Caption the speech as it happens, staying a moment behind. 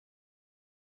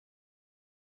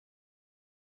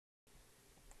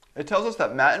It tells us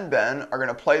that Matt and Ben are going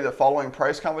to play the following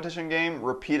price competition game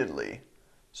repeatedly.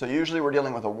 So usually we're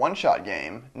dealing with a one-shot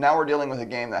game. Now we're dealing with a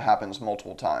game that happens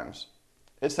multiple times.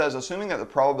 It says assuming that the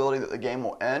probability that the game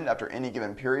will end after any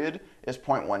given period is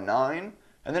 0.19,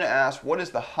 and then it asks what is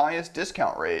the highest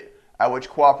discount rate at which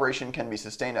cooperation can be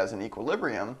sustained as an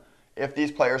equilibrium if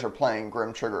these players are playing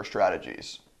Grim Trigger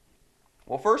strategies.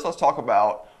 Well, first let's talk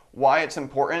about why it's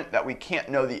important that we can't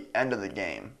know the end of the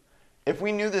game. If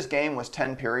we knew this game was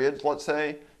 10 periods, let's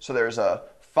say, so there's a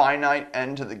finite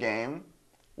end to the game,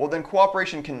 well then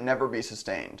cooperation can never be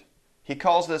sustained. He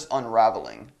calls this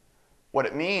unraveling. What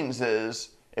it means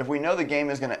is if we know the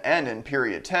game is going to end in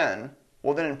period 10,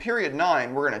 well then in period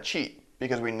 9 we're going to cheat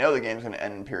because we know the game is going to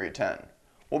end in period 10.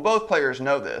 Well, both players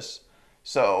know this,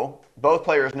 so both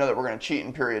players know that we're going to cheat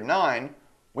in period 9.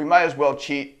 We might as well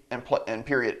cheat in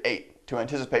period 8 to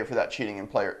anticipate for that cheating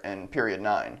in period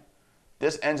 9.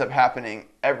 This ends up happening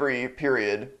every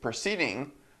period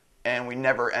preceding, and we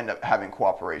never end up having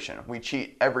cooperation. We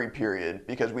cheat every period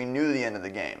because we knew the end of the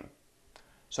game.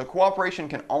 So cooperation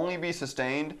can only be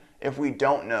sustained if we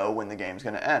don't know when the game's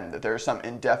going to end, that there's some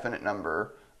indefinite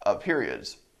number of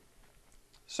periods.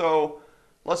 So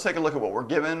let's take a look at what we're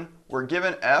given. We're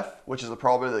given f, which is the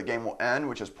probability the game will end,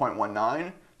 which is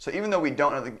 0.19. So even though we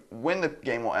don't know when the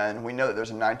game will end, we know that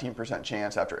there's a 19%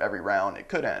 chance after every round it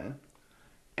could end.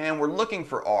 And we're looking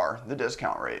for r, the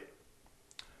discount rate.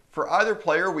 For either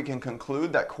player, we can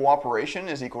conclude that cooperation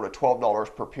is equal to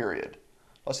 $12 per period.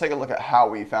 Let's take a look at how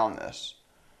we found this.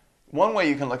 One way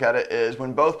you can look at it is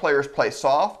when both players play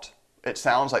soft, it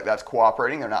sounds like that's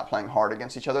cooperating. They're not playing hard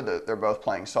against each other. They're both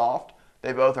playing soft.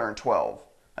 They both earn 12.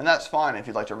 And that's fine if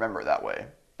you'd like to remember it that way.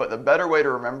 But the better way to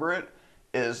remember it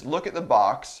is look at the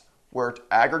box where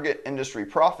aggregate industry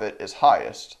profit is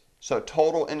highest. So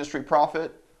total industry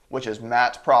profit, which is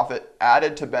Matt's profit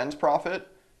added to Ben's profit,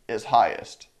 is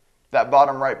highest. That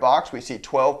bottom right box, we see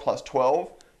 12 plus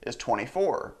 12 is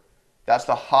 24. That's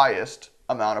the highest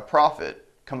amount of profit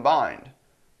combined.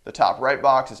 The top right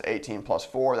box is 18 plus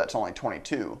 4, that's only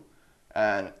 22.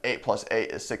 And 8 plus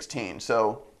 8 is 16.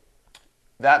 So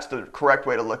that's the correct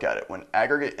way to look at it. When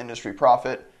aggregate industry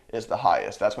profit is the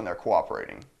highest, that's when they're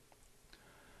cooperating.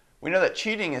 We know that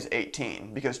cheating is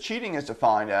 18 because cheating is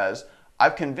defined as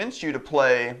I've convinced you to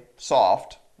play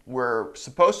soft, we're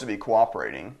supposed to be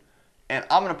cooperating, and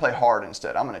I'm going to play hard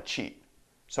instead. I'm going to cheat.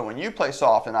 So when you play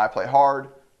soft and I play hard,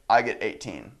 I get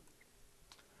 18.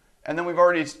 And then we've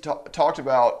already talked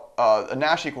about a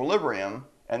Nash equilibrium.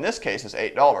 In this case, is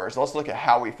 $8. Let's look at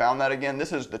how we found that again.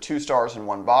 This is the 2 stars in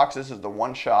one box. This is the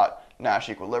one-shot Nash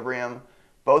equilibrium.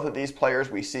 Both of these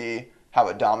players we see have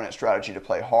a dominant strategy to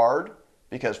play hard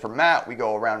because for Matt, we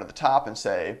go around to the top and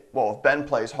say, well, if Ben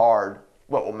plays hard,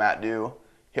 what will Matt do?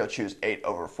 He'll choose 8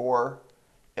 over 4.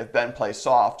 If Ben plays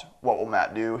soft, what will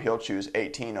Matt do? He'll choose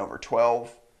 18 over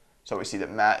 12. So we see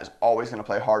that Matt is always going to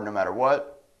play hard no matter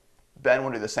what. Ben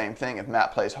will do the same thing. If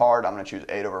Matt plays hard, I'm going to choose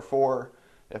 8 over 4.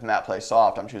 If Matt plays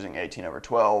soft, I'm choosing 18 over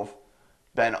 12.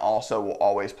 Ben also will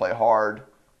always play hard.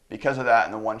 Because of that,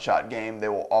 in the one-shot game, they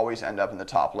will always end up in the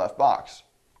top left box.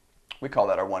 We call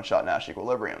that our one-shot Nash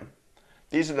equilibrium.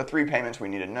 These are the 3 payments we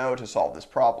need to know to solve this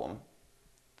problem.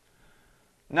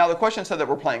 Now, the question said that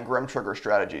we're playing Grim Trigger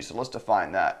strategy, so let's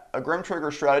define that. A Grim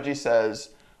Trigger strategy says,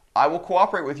 I will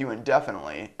cooperate with you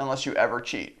indefinitely unless you ever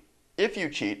cheat. If you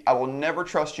cheat, I will never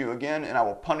trust you again and I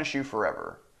will punish you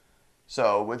forever.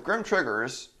 So with Grim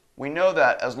Triggers, we know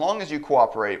that as long as you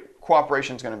cooperate,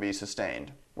 cooperation is going to be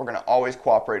sustained. We're going to always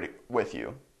cooperate with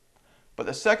you. But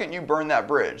the second you burn that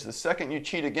bridge, the second you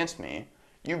cheat against me,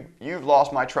 you've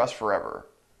lost my trust forever.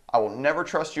 I will never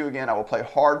trust you again. I will play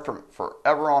hard from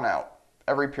forever on out,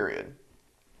 every period.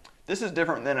 This is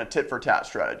different than a tit-for-tat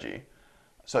strategy.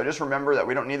 So just remember that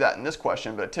we don't need that in this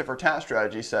question, but a tit-for-tat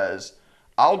strategy says,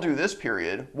 I'll do this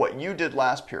period what you did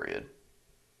last period.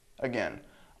 Again,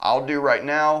 I'll do right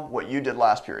now what you did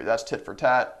last period. That's tit for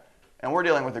tat. And we're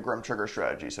dealing with a Grim Trigger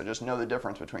strategy, so just know the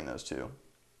difference between those two.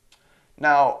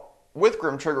 Now, with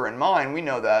Grim Trigger in mind, we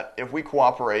know that if we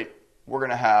cooperate, we're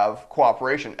going to have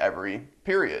cooperation every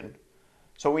period.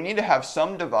 So we need to have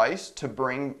some device to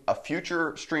bring a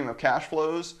future stream of cash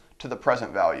flows to the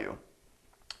present value.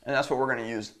 And that's what we're going to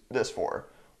use this for.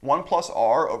 1 plus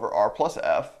r over r plus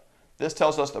f. This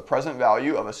tells us the present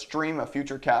value of a stream of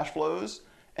future cash flows,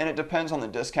 and it depends on the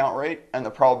discount rate and the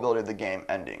probability of the game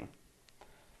ending.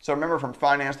 So remember from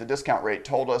finance, the discount rate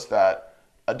told us that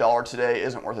 $1 today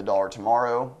isn't worth $1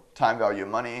 tomorrow, time value of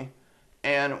money,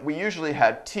 and we usually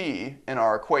had t in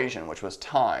our equation, which was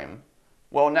time.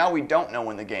 Well, now we don't know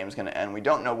when the game's going to end. We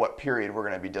don't know what period we're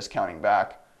going to be discounting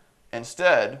back.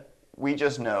 Instead, we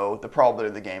just know the probability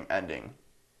of the game ending.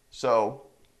 So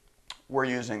we're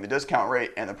using the discount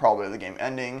rate and the probability of the game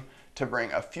ending to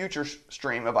bring a future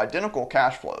stream of identical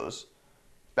cash flows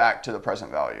back to the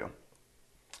present value.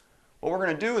 What we're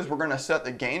going to do is we're going to set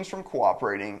the gains from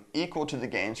cooperating equal to the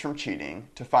gains from cheating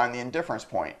to find the indifference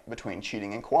point between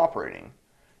cheating and cooperating.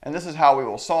 And this is how we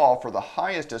will solve for the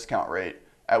highest discount rate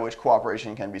at which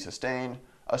cooperation can be sustained,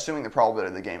 assuming the probability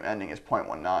of the game ending is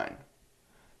 0.19.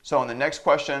 So in the next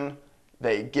question,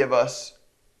 they give us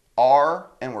R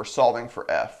and we're solving for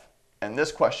F. In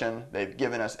this question, they've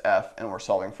given us F and we're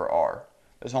solving for R.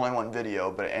 There's only one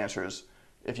video, but it answers,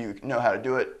 if you know how to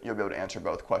do it, you'll be able to answer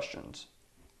both questions.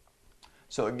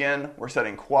 So again, we're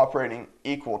setting cooperating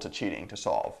equal to cheating to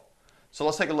solve. So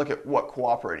let's take a look at what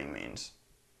cooperating means.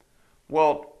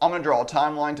 Well, I'm going to draw a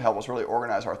timeline to help us really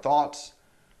organize our thoughts.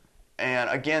 And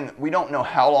again, we don't know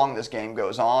how long this game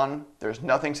goes on. There's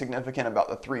nothing significant about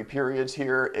the 3 periods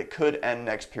here. It could end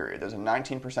next period. There's a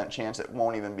 19% chance it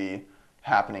won't even be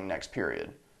happening next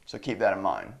period. So keep that in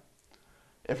mind.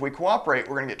 If we cooperate,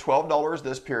 we're going to get $12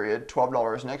 this period,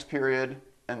 $12 next period,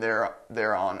 and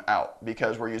there on out,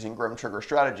 because we're using Grim Trigger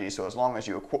strategy. So as long as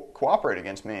you cooperate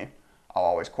against me, I'll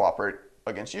always cooperate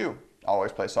against you. I'll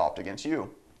always play soft against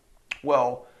you.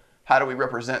 Well, how do we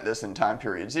represent this in time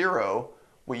period 0?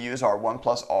 We use our 1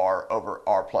 plus R over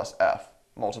R plus F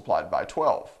multiplied by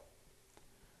 12.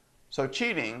 So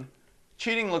cheating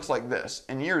looks like this.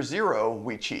 In year 0,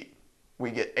 we cheat.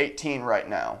 We get 18 right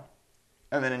now.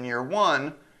 And then in year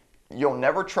 1, you'll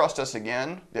never trust us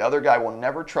again. The other guy will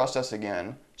never trust us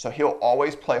again, so he'll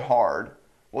always play hard.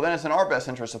 Well, then it's in our best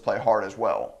interest to play hard as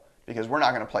well, because we're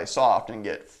not going to play soft and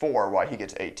get 4 while he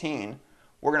gets 18.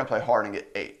 We're going to play hard and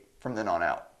get 8 from then on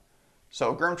out.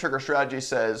 So Grim Trigger strategy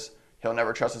says he'll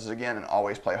never trust us again and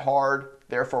always play hard.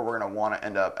 Therefore, we're going to want to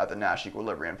end up at the Nash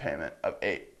equilibrium payment of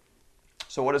 8.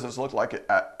 So what does this look like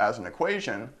as an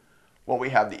equation? Well, we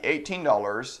have the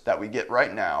 $18 that we get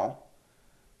right now.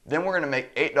 Then we're going to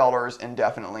make $8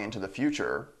 indefinitely into the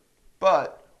future,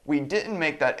 but we didn't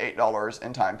make that $8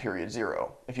 in time period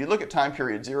 0. If you look at time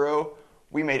period 0,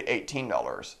 we made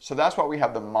 $18. So that's why we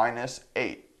have the minus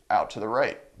 8 out to the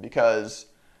right, because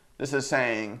this is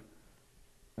saying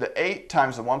the 8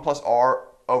 times the 1 plus R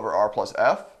over R plus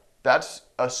F, that's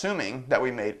assuming that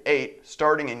we made 8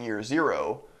 starting in year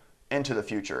 0 into the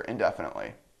future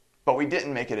indefinitely. But we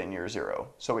didn't make it in year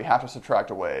 0, so we have to subtract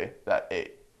away that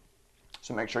 8.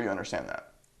 So make sure you understand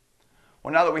that.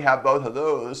 Well, now that we have both of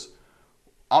those,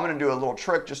 I'm going to do a little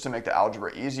trick just to make the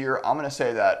algebra easier. I'm going to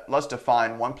say that let's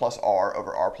define 1 plus R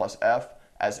over R plus F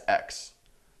as X.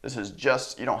 This is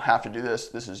just, you don't have to do this.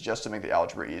 This is just to make the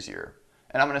algebra easier.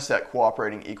 And I'm going to set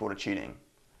cooperating equal to cheating.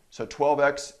 So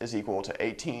 12x is equal to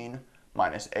 18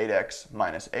 minus 8x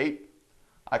minus 8.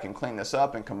 I can clean this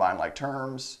up and combine like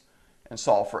terms and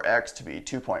solve for x to be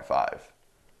 2.5.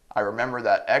 I remember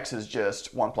that x is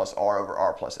just 1 plus R over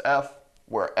R plus F,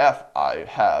 where F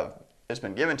has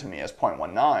been given to me as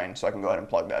 0.19, so I can go ahead and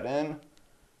plug that in.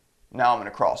 Now I'm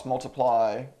going to cross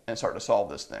multiply and start to solve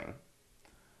this thing.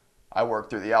 I work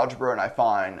through the algebra and I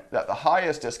find that the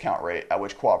highest discount rate at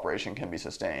which cooperation can be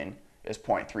sustained is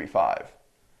 0.35.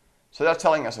 So that's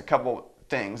telling us a couple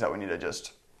things that we need to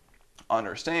just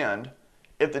understand.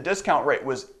 If the discount rate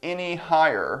was any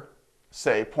higher,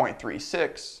 say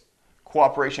 0.36,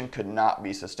 cooperation could not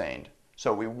be sustained.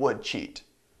 So we would cheat.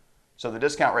 So the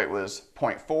discount rate was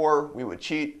 0.4, we would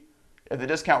cheat. If the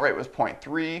discount rate was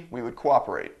 0.3, we would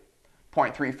cooperate.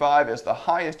 0.35 is the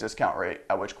highest discount rate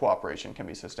at which cooperation can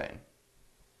be sustained.